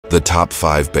The top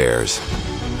 5 bears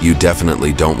you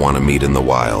definitely don't want to meet in the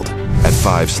wild. At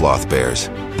 5, sloth bears.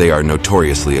 They are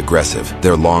notoriously aggressive.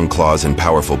 Their long claws and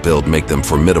powerful build make them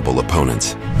formidable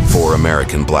opponents. 4,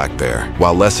 American black bear.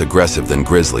 While less aggressive than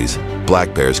grizzlies,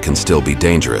 black bears can still be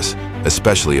dangerous,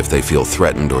 especially if they feel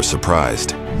threatened or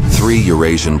surprised. 3,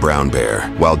 Eurasian brown bear.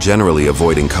 While generally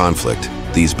avoiding conflict,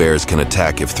 these bears can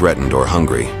attack if threatened or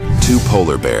hungry. 2,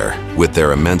 polar bear. With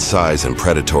their immense size and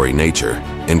predatory nature,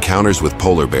 encounters with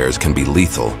polar bears can be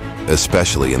lethal,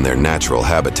 especially in their natural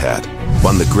habitat.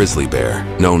 1, the grizzly bear.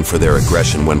 Known for their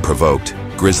aggression when provoked,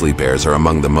 grizzly bears are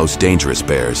among the most dangerous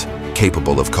bears,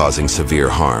 capable of causing severe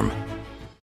harm.